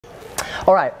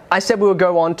All right, I said we would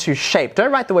go on to shape.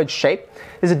 Don't write the word shape.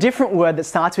 There's a different word that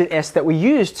starts with S that we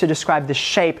use to describe the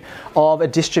shape of a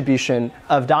distribution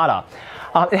of data.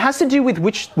 It has to do with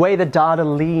which way the data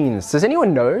leans. Does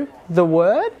anyone know the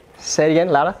word? Say it again,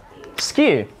 louder.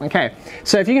 Skew. Okay,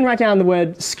 so if you can write down the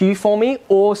word skew for me,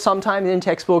 or sometimes in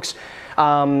textbooks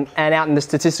and out in the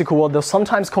statistical world, they'll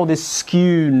sometimes call this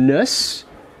skewness,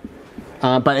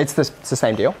 but it's the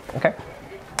same deal. Okay.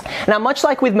 Now, much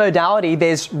like with modality,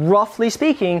 there's roughly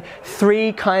speaking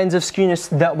 3 kinds of skewness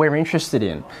that we're interested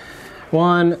in.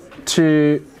 1,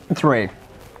 2, 3.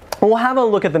 We'll have a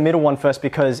look at the middle one first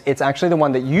because it's actually the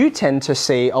one that you tend to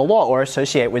see a lot or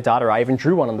associate with data. I even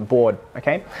drew one on the board,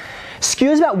 okay?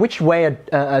 Skew is about which way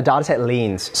a data set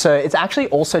leans. So it's actually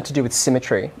also to do with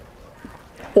symmetry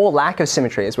or lack of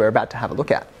symmetry, as we're about to have a look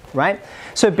at, right?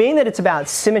 So being that it's about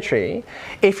symmetry,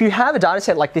 if you have a data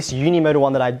set like this unimodal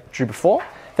one that I drew before,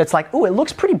 that's like, oh, it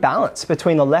looks pretty balanced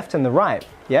between the left and the right,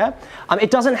 yeah? It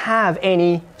doesn't have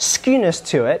any skewness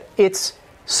to it. It's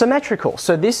symmetrical.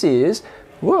 So this is,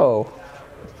 whoa,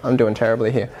 I'm doing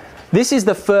terribly here. This is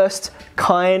the first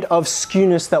kind of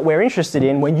skewness that we're interested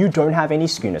in when you don't have any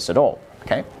skewness at all,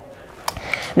 okay?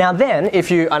 Now then,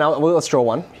 if you, let's draw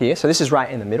one here. So this is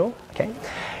right in the middle, okay?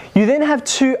 You then have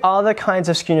 2 other kinds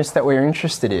of skewness that we're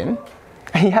interested in.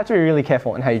 And you have to be really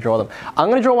careful in how you draw them. I'm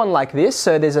going to draw one like this.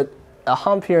 So there's a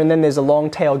hump here, and then there's a long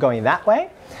tail going that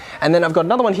way. And then I've got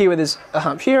another one here where there's a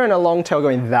hump here and a long tail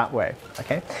going that way,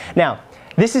 okay? Now,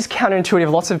 this is counterintuitive.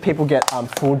 Lots of people get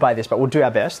fooled by this, but we'll do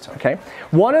our best, okay?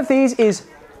 One of these is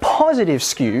positive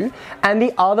skew, and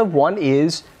the other one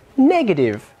is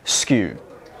negative skew.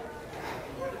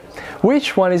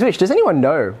 Which one is which? Does anyone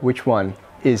know which one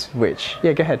is which?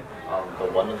 Yeah, go ahead. The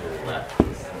one on the left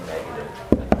is negative,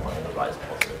 and the one on the right is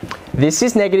positive. This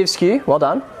is negative skew. Well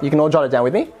done. You can all jot it down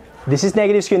with me. This is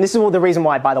negative skew, and this is all the reason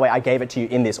why, by the way, I gave it to you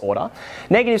in this order.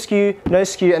 Negative skew, no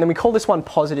skew, and then we call this one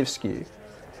positive skew.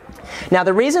 Now,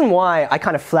 the reason why I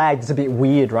kind of flagged it's a bit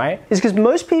weird, right, is because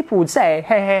most people would say,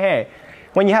 hey,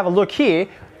 when you have a look here,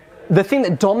 the thing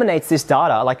that dominates this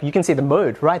data, like you can see the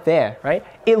mode right there, right,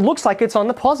 it looks like it's on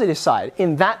the positive side,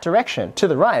 in that direction, to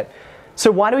the right. So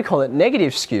why do we call it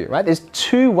negative skew, right? There's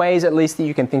 2 ways at least that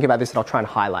you can think about this that I'll try and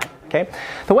highlight, okay?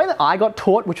 The way that I got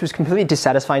taught, which was completely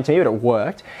dissatisfying to me, but it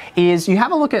worked, is you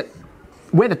have a look at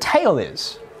where the tail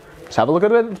is. So have a look at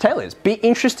where the tail is. Be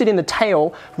interested in the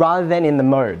tail rather than in the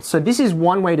mode. So this is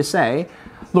one way to say,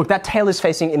 look, that tail is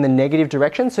facing in the negative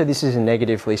direction, so this is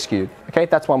negatively skewed, okay?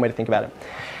 That's one way to think about it.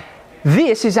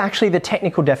 This is actually the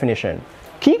technical definition.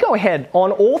 Can you go ahead,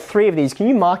 on all 3 of these, can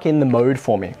you mark in the mode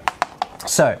for me?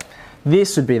 So,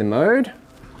 this would be the mode,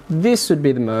 this would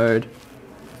be the mode,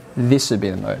 this would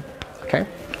be the mode, okay?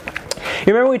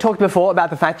 You remember we talked before about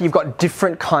the fact that you've got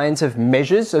different kinds of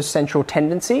measures of central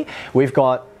tendency. We've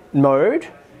got mode,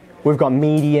 we've got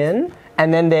median,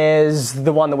 and then there's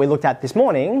the one that we looked at this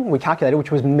morning, we calculated, which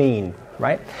was mean,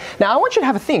 right? Now I want you to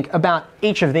have a think about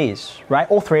each of these, right?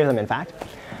 All 3 of them, in fact.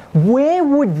 Where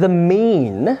would the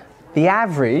mean, the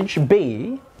average,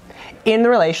 be in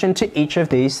relation to each of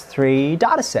these 3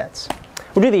 data sets?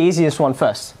 We'll do the easiest one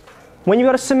first. When you've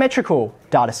got a symmetrical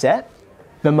data set,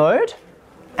 the mode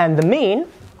and the mean,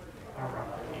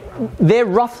 they're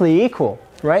roughly equal,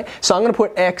 right? So I'm going to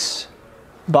put X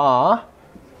bar,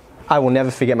 I will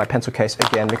never forget my pencil case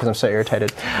again because I'm so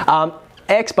irritated.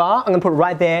 X bar, I'm going to put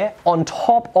right there on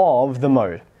top of the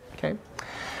mode, okay?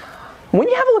 When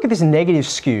you have a look at this negative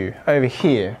skew over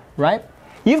here, right?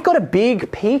 You've got a big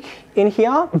peak in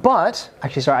here, but,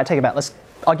 actually sorry, I take it back,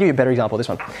 I'll give you a better example of this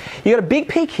one. You've got a big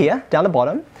peak here, down the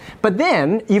bottom, but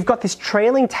then you've got this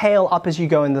trailing tail up as you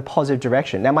go in the positive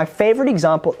direction. Now my favorite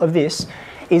example of this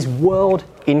is world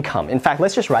income. In fact,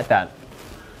 let's just write that.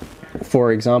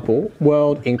 For example,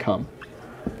 world income.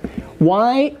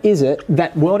 Why is it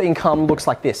that world income looks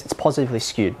like this? It's positively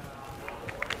skewed.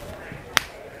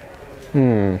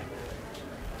 How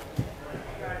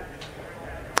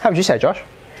would you say, Josh?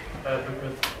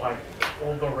 Because like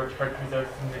all the rich countries are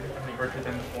significantly richer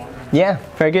than the poor countries. Yeah,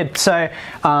 very good. So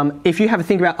if you have a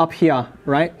think about up here,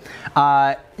 right?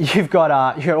 You've got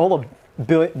all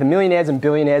the millionaires and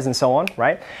billionaires and so on,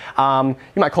 right? You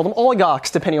might call them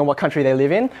oligarchs depending on what country they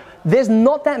live in. There's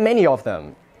not that many of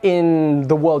them in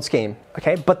the world scheme,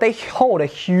 okay? But they hold a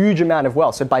huge amount of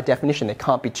wealth. So by definition, there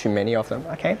can't be too many of them,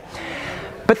 okay?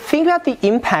 But think about the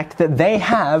impact that they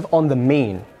have on the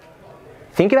mean.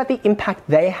 Think about the impact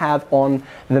they have on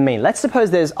the mean. Let's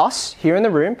suppose there's us here in the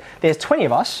room. There's 20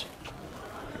 of us.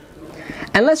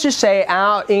 And let's just say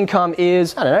our income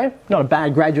is, I don't know, not a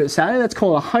bad graduate salary. Let's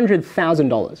call it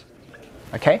 $100,000.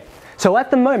 Okay? So at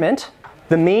the moment,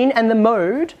 the mean and the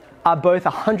mode are both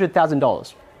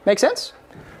 $100,000. Make sense?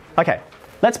 Okay,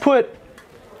 let's put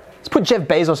Jeff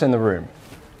Bezos in the room.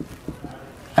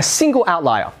 A single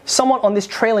outlier, someone on this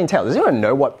trailing tail. Does anyone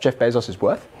know what Jeff Bezos is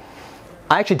worth?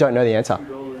 I actually don't know the answer.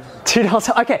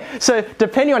 $2. Okay, so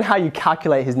depending on how you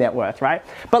calculate his net worth, right?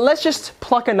 But let's just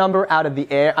pluck a number out of the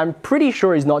air. I'm pretty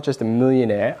sure he's not just a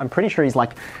millionaire. I'm pretty sure he's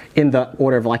like in the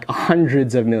order of like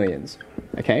hundreds of millions,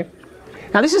 okay?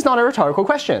 Now this is not a rhetorical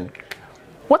question.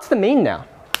 What's the mean now?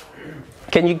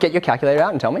 Can you get your calculator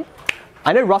out and tell me?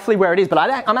 I know roughly where it is, but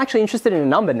I'm actually interested in a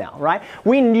number now, right?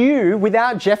 We knew,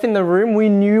 without Jeff in the room, we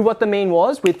knew what the mean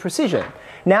was with precision.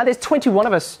 Now there's 21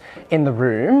 of us in the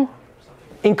room,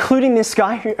 including this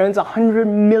guy who earns $100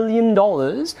 million.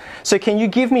 So can you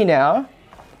give me now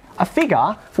a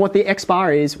figure for what the X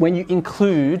bar is when you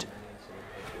include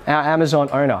our Amazon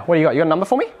owner? What do you got? You got a number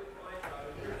for me?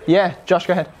 Yeah, Josh,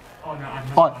 go ahead. Oh no,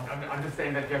 I'm just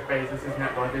saying that Jeff Bezos'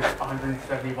 net worth is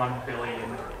 171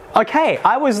 billion. Okay,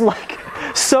 I was like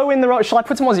so in the wrong. Shall I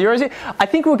put some more zeros here? I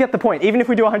think we'll get the point, even if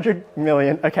we do 100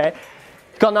 million, okay?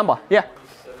 Got a number, yeah.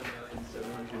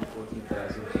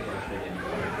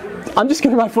 I'm just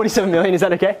going to write 47 million, is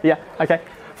that okay? Yeah, okay.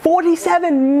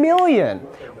 47 million,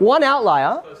 one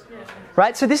outlier,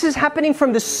 right? So this is happening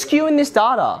from the skew in this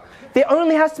data. There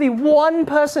only has to be one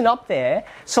person up there,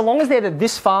 so long as they're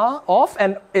this far off,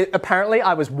 and apparently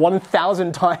I was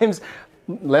 1,000 times,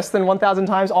 less than 1,000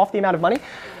 times off the amount of money.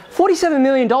 $47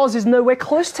 million is nowhere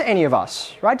close to any of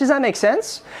us, right? Does that make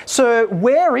sense? So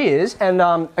where is, and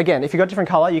again, if you've got a different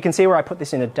color, you can see where I put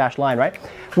this in a dashed line, right?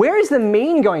 Where is the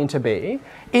mean going to be?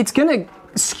 It's going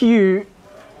to skew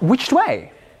which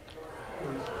way?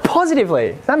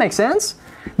 Positively. Does that make sense?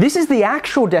 This is the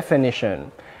actual definition.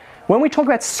 When we talk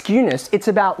about skewness, it's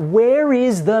about where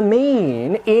is the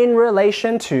mean in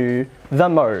relation to the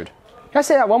mode. Can I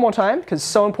say that one more time? Because it's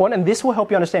so important, and this will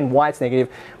help you understand why it's negative,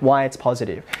 why it's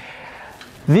positive.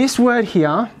 This word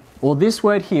here, or this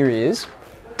word here is,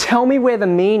 tell me where the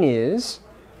mean is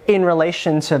in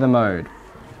relation to the mode.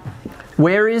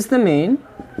 Where is the mean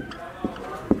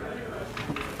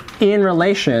in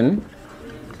relation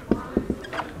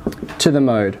to the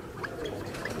mode?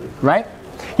 Right?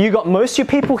 You got most of your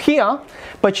people here,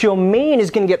 but your mean is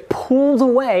going to get pulled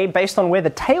away based on where the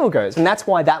tail goes. And that's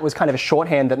why that was kind of a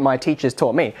shorthand that my teachers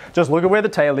taught me. Just look at where the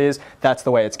tail is, that's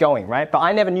the way it's going, right? But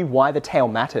I never knew why the tail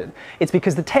mattered. It's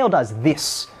because the tail does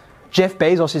this. Jeff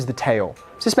Bezos is the tail.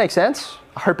 Does this make sense?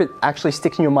 I hope it actually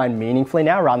sticks in your mind meaningfully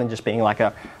now rather than just being like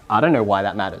a, I don't know why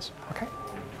that matters, okay?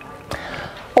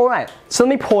 All right, so let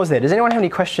me pause there. Does anyone have any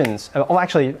questions? Oh,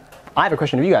 actually, I have a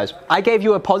question of you guys. I gave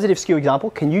you a positive skew example.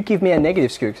 Can you give me a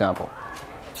negative skew example?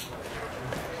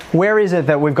 Where is it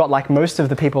that we've got like most of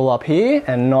the people up here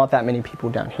and not that many people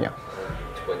down here?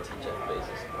 20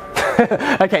 Jeff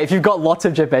Bezos. Okay, if you've got lots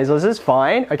of Jeff Bezoses,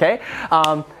 fine, okay.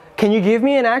 Can you give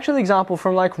me an actual example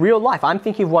from like real life? I'm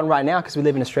thinking of one right now because we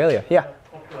live in Australia. Yeah.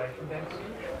 Population density.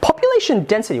 Population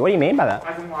density, what do you mean by that?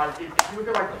 As in like, if you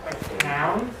look at like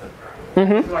towns,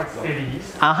 like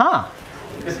cities, the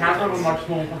towns have a much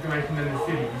smaller population than the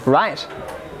cities. Right.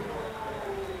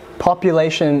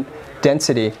 Population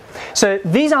density. So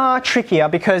these are trickier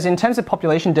because in terms of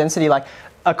population density, like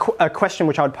a question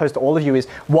which I would pose to all of you is,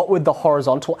 what would the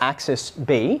horizontal axis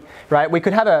be, right? We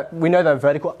know the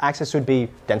vertical axis would be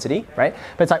density, right?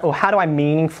 But it's like, well, how do I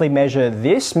meaningfully measure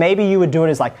this? Maybe you would do it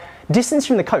as like distance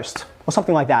from the coast or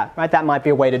something like that, right? That might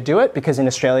be a way to do it because in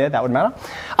Australia that would matter.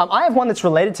 I have one that's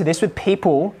related to this with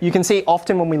people. You can see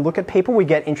often when we look at people, we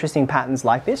get interesting patterns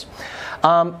like this.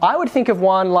 I would think of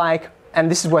one like, and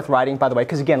this is worth writing, by the way,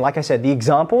 because again, like I said, the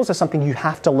examples are something you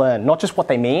have to learn, not just what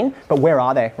they mean, but where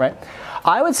are they, right?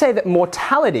 I would say that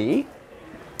mortality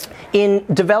in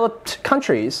developed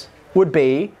countries would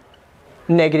be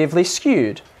negatively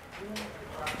skewed.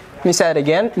 Let me say that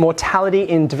again. Mortality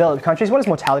in developed countries. What does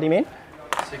mortality mean?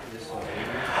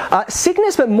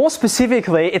 Sickness, but more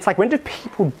specifically, it's like when do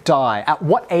people die? At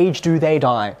what age do they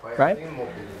die, right?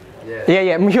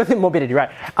 Yeah, morbidity, right.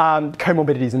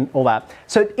 Comorbidities and all that.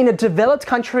 So in a developed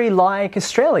country like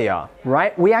Australia,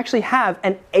 right, we actually have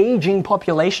an aging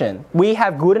population. We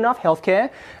have good enough healthcare,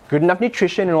 good enough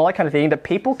nutrition and all that kind of thing that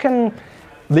people can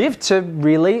live to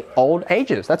really old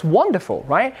ages. That's wonderful,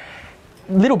 right?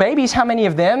 Little babies, how many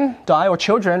of them die, or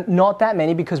children? Not that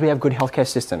many because we have good healthcare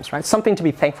systems, right? Something to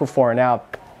be thankful for in our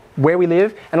where we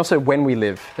live and also when we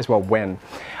live as well, when.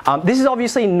 This is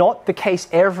obviously not the case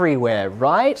everywhere,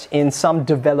 right? In some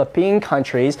developing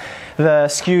countries, the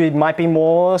skew might be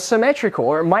more symmetrical,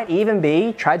 or it might even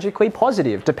be tragically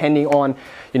positive, depending on,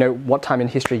 what time in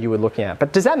history you were looking at.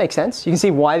 But does that make sense? You can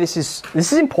see why this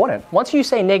is important. Once you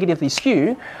say negatively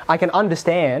skew, I can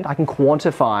understand, I can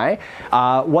quantify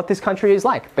what this country is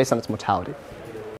like based on its mortality.